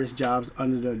did various jobs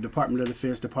under the Department of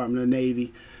Defense, Department of the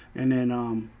Navy, and then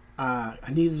I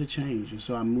needed a change, and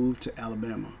so I moved to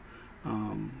Alabama.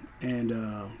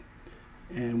 And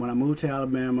when I moved to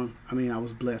Alabama, I mean, I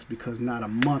was blessed because not a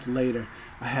month later,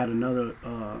 I had another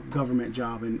government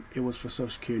job, and it was for Social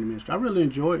Security Administration. I really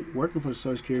enjoyed working for the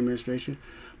Social Security Administration,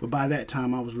 but by that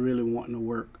time, I was really wanting to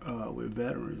work with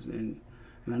veterans, and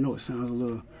I know it sounds a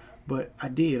little, but I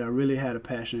did. I really had a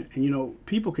passion. And,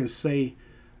 people can say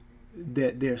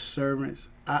that they're servants.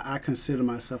 I consider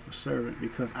myself a servant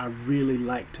because I really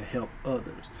like to help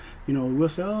others. We'll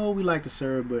say, oh, we like to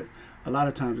serve, but a lot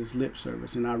of times it's lip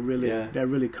service, and that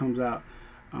really comes out.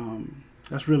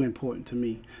 That's really important to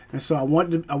me. And so I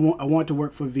wanted to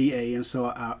work for VA, and so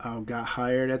I got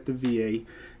hired at the VA,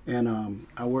 and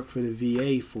I worked for the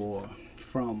VA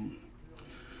from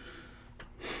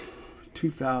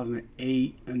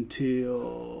 2008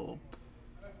 until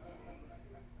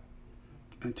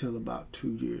about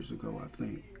 2 years ago, I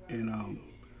think. And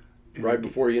right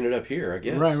before you ended up here, I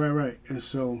guess. Right. And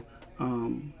so,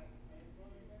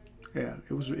 it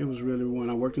was really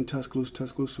one. I worked in Tuscaloosa.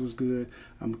 Tuscaloosa was good.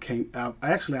 I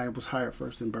was hired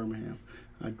first in Birmingham.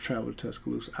 I traveled to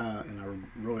Tuscaloosa, and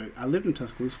I lived in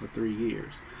Tuscaloosa for 3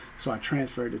 years. So I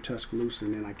transferred to Tuscaloosa,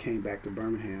 and then I came back to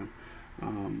Birmingham,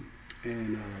 and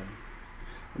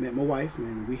I met my wife,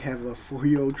 and we have a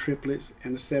 4-year-old triplets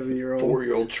and a 7-year-old.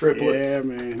 4-year-old triplets. Yeah,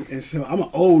 man. And so I'm an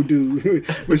old dude,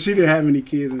 but she didn't have any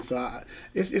kids, and so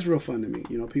it's real fun to me.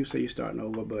 People say you're starting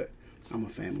over, but I'm a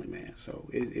family man, so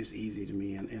it's easy to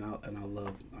me, and I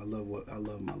love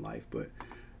my life. But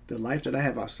the life that I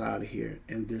have outside of here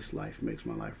and this life makes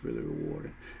my life really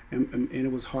rewarding. And it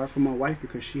was hard for my wife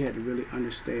because she had to really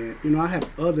understand. I have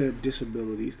other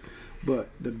disabilities, but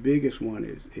the biggest one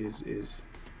is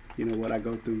what I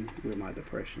go through with my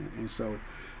depression. And so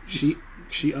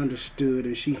she understood,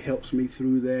 and she helps me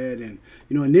through that. And,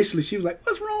 initially she was like,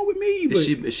 what's wrong with me? But,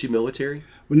 is she military?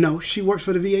 Well, no, she works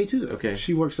for the VA too, though. Okay.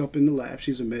 She works up in the lab.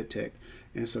 She's a med tech.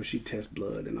 And so she tests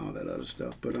blood and all that other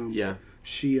stuff. But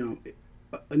she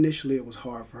initially it was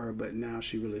hard for her, but now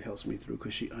she really helps me through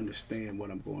because she understands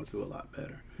what I'm going through a lot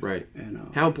better. Right.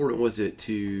 And how important was it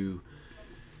to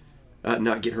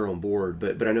not get her on board,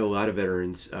 but I know a lot of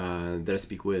veterans that I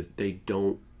speak with, they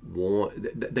don't want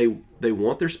they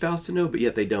want their spouse to know, but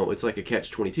yet they don't. It's like a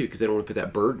catch-22 because they don't want to put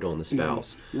that burden on the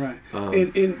spouse. Right.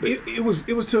 It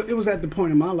was at the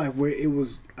point in my life where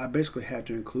I basically had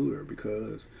to include her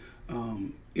because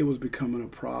it was becoming a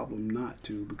problem not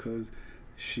to, because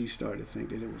she started to think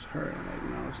that it was her. I'm like,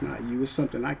 no, it's not you. It's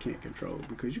something I can't control,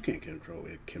 because you can't control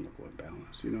a chemical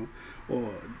imbalance, or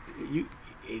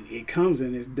it comes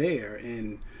and it's there,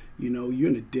 and you're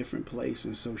in a different place.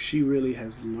 And so she really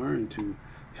has learned to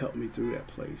help me through that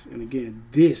place. And again,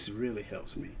 this really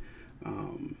helps me.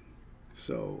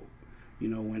 So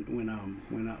when I'm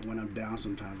down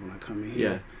sometimes, when I come in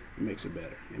here, it makes it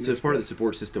better. So part of the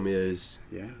support system is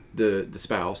the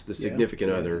spouse, the significant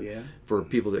other, for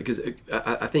people that, because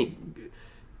I think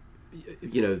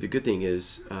the good thing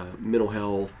is mental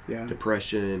health,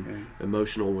 depression,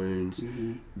 emotional wounds.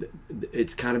 Mm-hmm.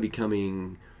 It's kind of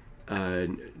becoming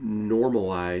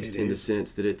normalized in the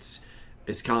sense that it's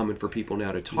common for people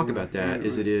now to talk about that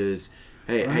as it is.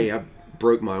 Hey, I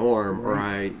broke my arm, or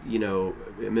I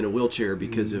am in a wheelchair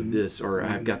because of this, or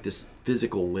I've got this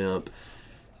physical limp.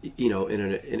 In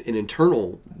an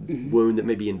internal wound that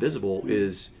may be invisible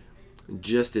is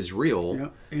just as real. Yeah,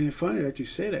 and it's funny that you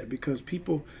say that because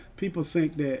people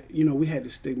think that we had the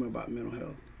stigma about mental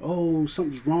health. Oh,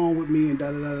 something's wrong with me and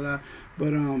da da da da.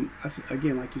 But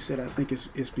again, like you said, I think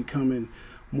it's becoming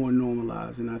more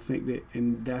normalized, and I think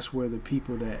that's where the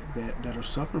people that are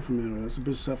suffering from mental illness have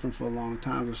been suffering for a long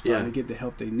time are starting to get the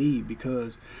help they need,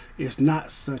 because it's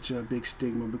not such a big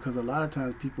stigma. Because a lot of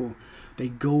times people, they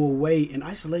go away, and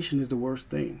isolation is the worst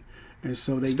thing. And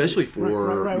so especially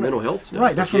for mental health stuff.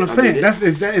 Right, that's what I'm saying. That's what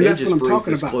I'm talking about. It just brings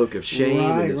this cloak of shame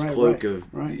and this cloak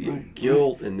of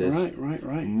guilt and this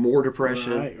more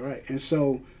depression. Right. And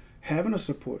so having a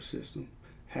support system,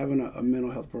 having a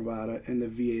mental health provider, and the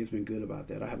VA has been good about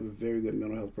that. I have a very good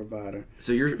mental health provider.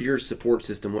 So your support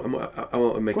system, I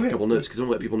want to make a couple notes because I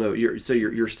want to let people know.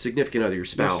 Your significant other, your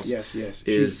spouse, yes,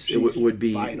 would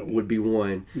be vital. Would be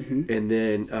one, and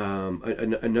then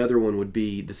another one would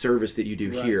be the service that you do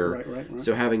here. Right.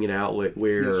 So having an outlet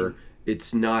where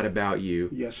it's not about you.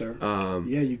 Yes, sir.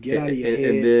 You get out of your head.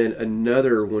 And then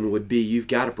another one would be you've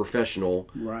got a professional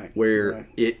where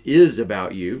it is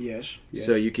about you. Yes.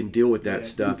 So you can deal with that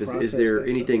stuff. Is there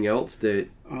anything else that...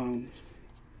 I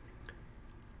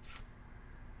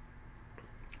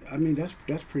mean,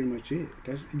 that's pretty much it.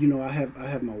 That's I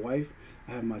have my wife,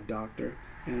 I have my doctor,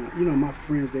 and my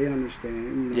friends, they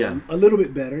understand. A little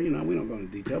bit better. We don't go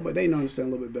into detail, but they understand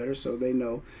a little bit better, so they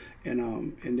know,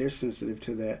 and they're sensitive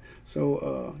to that.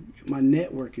 So my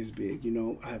network is big.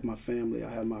 I have my family,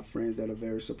 I have my friends that are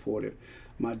very supportive.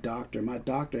 My doctor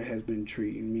has been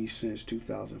treating me since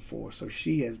 2004, so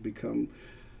she has become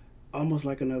almost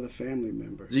like another family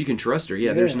member. So you can trust her.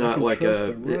 Yeah, there's not like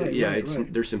a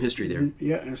there's some history there.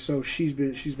 Yeah, and so she's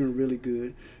been really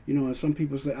good. And some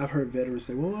people say, I've heard veterans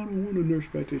say, "Well, I don't want a nurse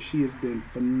practitioner." She has been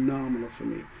phenomenal for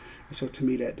me. And so to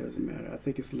me, that doesn't matter. I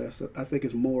think it's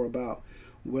more about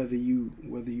whether you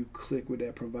click with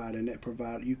that provider, and that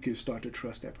provider, you can start to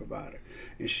trust that provider.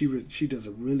 And she does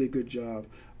a really good job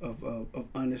of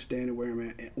understanding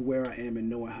where I am and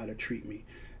knowing how to treat me.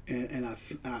 And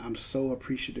I'm so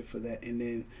appreciative for that. And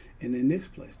then this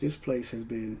place has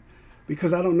been,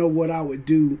 because I don't know what I would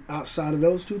do outside of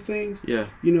those two things. Yeah.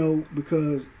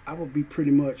 Because I would be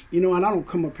pretty much, and I don't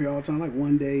come up here all the time, like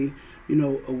one day,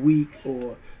 a week,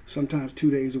 or sometimes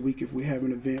 2 days a week if we have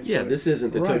an event. Yeah, this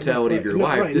isn't the totality of your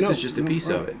life. This is just a piece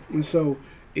of it. And so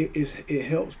it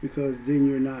helps, because then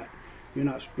you're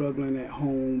not struggling at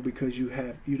home because you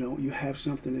have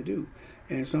something to do.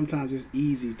 And sometimes it's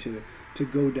easy to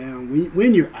go down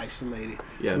when you're isolated.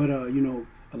 Yeah. But a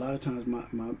lot of times my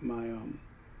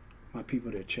people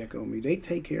that check on me, they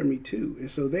take care of me too, and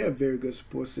so they're a very good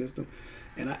support system.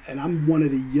 And I'm one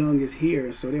of the youngest here,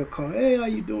 and so they'll call, "Hey, how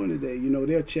you doing today?"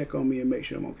 They'll check on me and make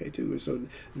sure I'm okay too. And so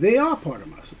they are part of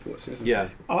my support system. Yeah.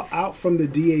 Out from the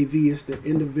DAV, it's the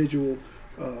individual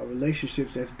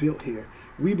relationships that's built here.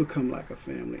 We become like a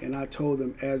family, and I told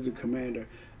them as the commander,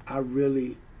 I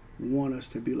really want us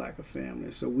to be like a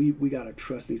family. So we got to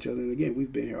trust each other. And again,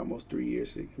 we've been here almost 3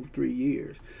 years,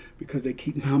 because they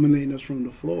keep nominating us from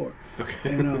the floor.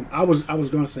 Okay. And I was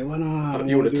going to say, well, no, I don't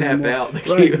you want to tap out,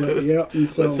 right? But yeah, and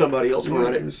so let somebody else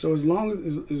run it. And so as long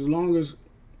as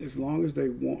they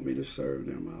want me to serve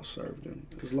them, I'll serve them.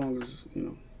 As long as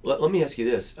Let me ask you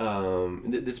this.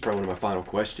 This is probably one of my final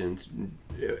questions.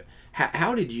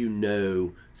 How did you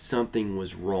know something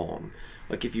was wrong?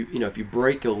 Like if you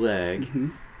break a leg. Mm-hmm.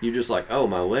 You're just like, oh,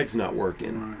 my leg's not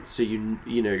working. Right. So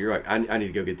you're like, I need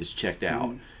to go get this checked out.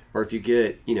 Mm-hmm. Or if you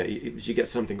get, you get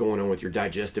something going on with your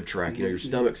digestive tract, your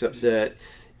stomach's upset,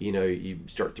 you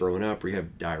start throwing up, or you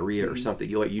have diarrhea or something.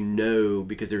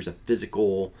 Because there's a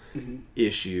physical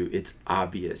issue. It's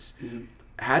obvious. Mm-hmm.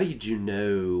 How did you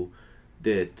know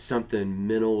that something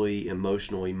mentally,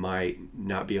 emotionally might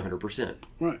not be 100%?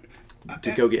 Right.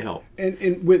 To go get help.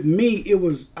 And with me,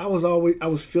 I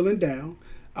was feeling down.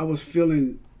 I was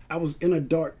in a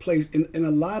dark place, and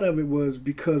a lot of it was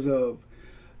because of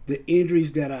the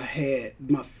injuries that I had,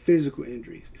 my physical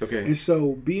injuries. Okay. And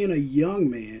so being a young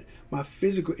man, my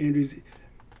physical injuries,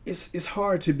 it's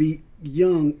hard to be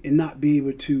young and not be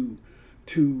able to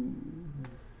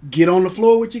get on the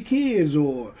floor with your kids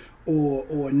or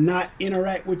not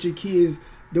interact with your kids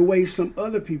the way some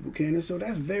other people can. And so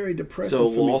that's very depressing for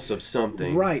me. So loss of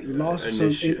something. Right, loss of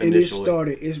something. And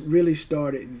it really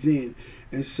started then.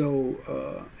 And so,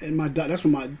 that's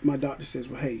when my doctor says,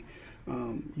 well, hey,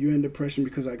 you're in depression,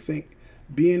 because I think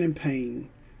being in pain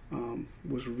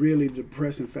was really the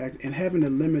depressing factor, and having the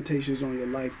limitations on your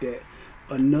life that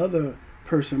another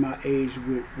person my age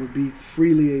would be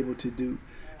freely able to do.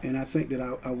 And I think that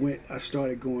I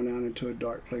started going down into a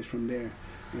dark place from there.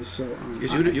 And so,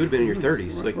 because you would have been in your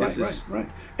 30s. Right, like this is right.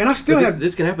 And I still have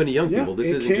this can happen to young people.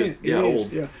 This isn't just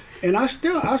old. Yeah. And I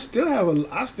still have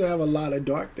a lot of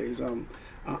dark days. I'm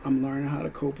learning how to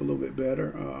cope a little bit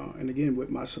better. And again, with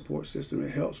my support system,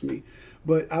 it helps me.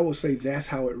 But I would say that's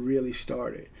how it really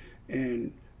started.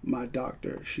 And my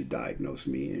doctor, she diagnosed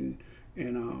me,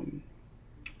 and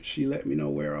she let me know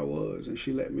where I was, and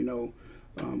she let me know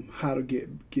how to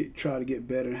try to get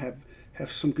better and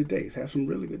have some good days, have some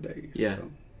really good days. Yeah.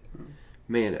 So,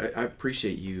 man, I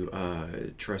appreciate you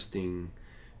trusting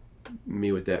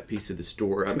me with that piece of the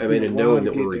story. I mean, and knowing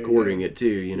that we're recording it too,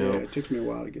 you know. Yeah, it took me a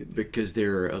while to get there. Because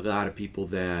there are a lot of people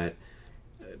that,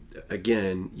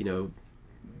 again, you know,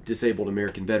 disabled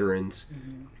American veterans,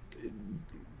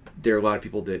 there are a lot of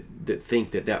people that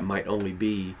think that might only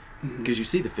be because you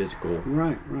see the physical.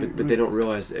 Right. But they don't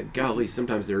realize that, golly,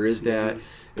 sometimes there is that,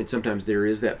 and sometimes there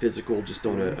is that physical just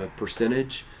on a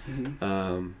percentage.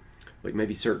 Like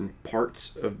maybe certain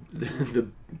parts of the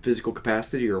physical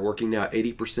capacity are working now at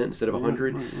 80% instead of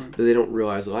 100. Right. But they don't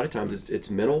realize a lot of times it's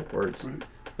mental or it's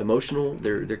emotional.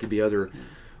 There could be other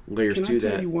layers to that. Can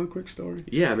I tell you one quick story?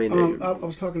 Yeah, I mean, I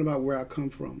was talking about where I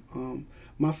come from.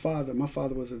 My father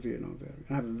was a Vietnam veteran.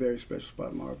 I have a very special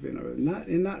spot in my heart, Vietnam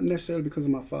veteran. Not necessarily because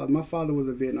of my father. My father was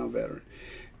a Vietnam veteran,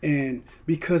 and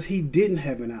because he didn't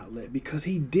have an outlet, because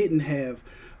he didn't have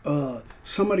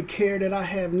some of the care that I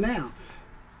have now.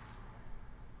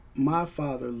 My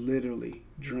father literally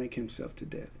drank himself to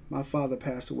death. My father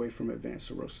passed away from advanced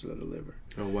cirrhosis of the liver.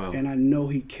 Oh, wow. And I know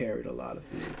he carried a lot of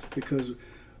things because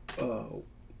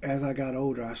as I got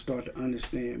older, I started to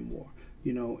understand more,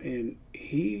 you know, and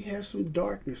he has some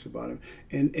darkness about him.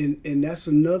 And that's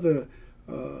another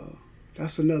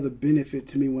benefit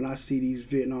to me when I see these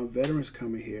Vietnam veterans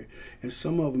coming here, and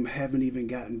some of them haven't even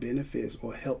gotten benefits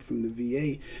or help from the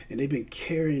VA, and they've been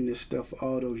carrying this stuff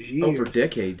all those years. Oh, for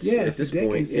decades. Yeah, at this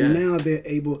decades. point. Yeah. And now they're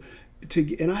able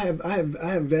to. And I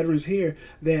have veterans here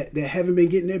that haven't been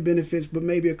getting their benefits, but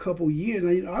maybe a couple years.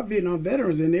 Now, you know, our Vietnam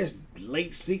veterans in their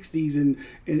late 60s and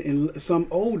some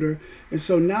older, and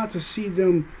so now to see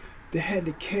them. They had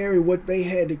to carry what they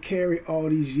had to carry all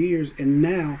these years, and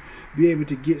now be able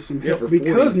to get some help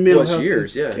because mental health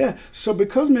years, So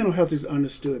because mental health is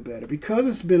understood better, because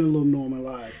it's been a little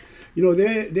normalized, you know,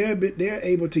 they're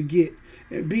able to get,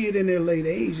 be it in their late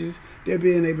ages, they're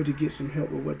being able to get some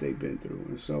help with what they've been through,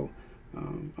 and so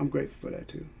I'm grateful for that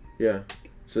too. Yeah,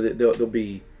 so there'll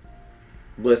be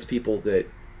less people that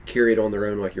carry it on their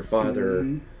own, like your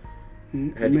father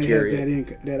had to carry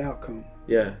have that outcome.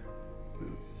 Yeah.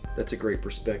 That's a great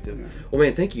perspective. Yeah. Well,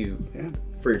 man, thank you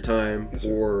for your time,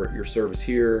 for your service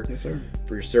here,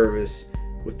 for your service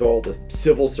with all the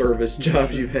civil service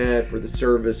jobs you've had, for the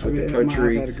service with the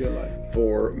country. I've had a good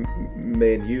life.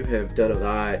 Man, you have done a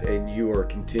lot, and you are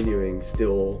continuing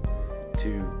still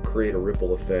to create a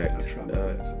ripple effect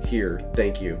here.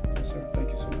 Thank you. Yes, sir.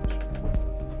 Thank you so much.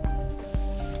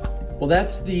 Well,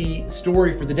 that's the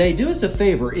story for the day. Do us a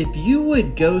favor, if you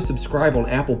would go subscribe on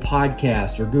Apple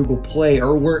Podcasts or Google Play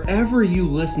or wherever you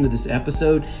listen to this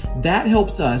episode, that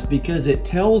helps us because it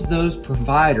tells those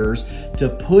providers to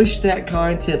push that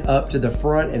content up to the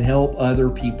front and help other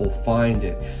people find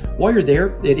it. While you're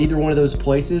there at either one of those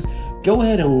places, go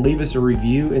ahead and leave us a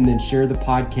review and then share the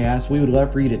podcast. We would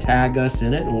love for you to tag us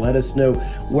in it and let us know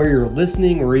where you're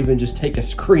listening, or even just take a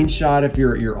screenshot if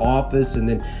you're at your office and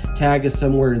then tag us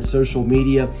somewhere in social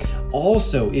media.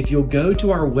 Also, if you'll go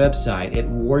to our website at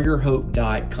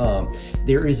warriorhope.com,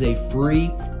 there is a free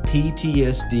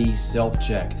PTSD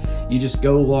self-check. You just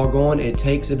go log on. It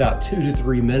takes about 2 to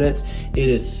 3 minutes. It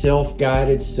is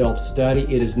self-guided, self-study.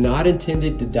 It is not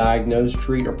intended to diagnose,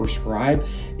 treat, or prescribe.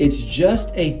 It's just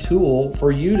a tool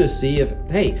for you to see if,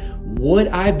 hey, would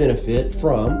I benefit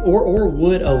from, or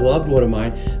would a loved one of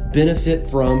mine benefit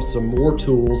from some more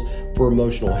tools for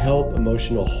emotional help,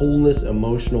 emotional wholeness,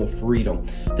 emotional freedom.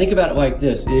 Think about it like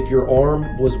this. If your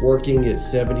arm was working at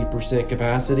 70%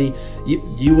 capacity,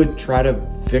 you would try to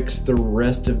fix the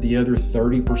rest of the other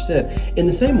 30%. In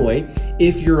the same way,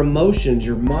 if your emotions,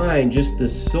 your mind, just the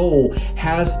soul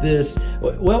has this,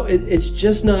 well, it's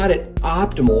just not at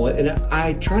optimal. And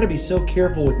I try to be so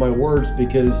careful with my words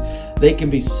because they can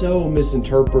be so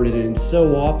misinterpreted, and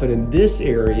so often in this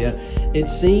area, it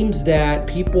seems that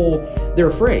people,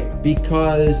 they're afraid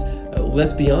because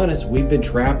let's be honest, we've been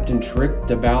trapped and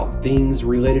tricked about things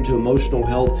related to emotional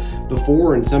health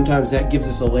before, and sometimes that gives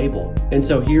us a label. And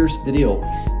so here's the deal.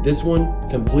 This one,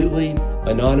 completely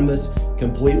anonymous,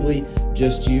 completely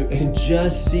just you, and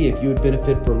just see if you would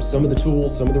benefit from some of the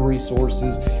tools, some of the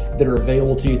resources that are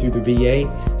available to you through the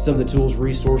VA, some of the tools,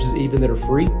 resources even that are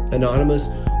free, anonymous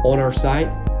on our site.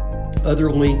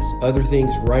 Other links, other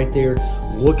things right there.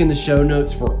 Look in the show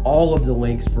notes for all of the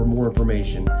links for more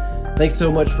information. Thanks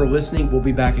so much for listening. We'll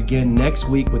be back again next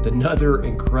week with another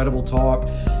incredible talk.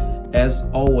 As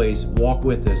always, walk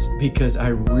with us because I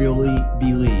really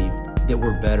believe that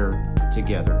we're better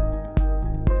together.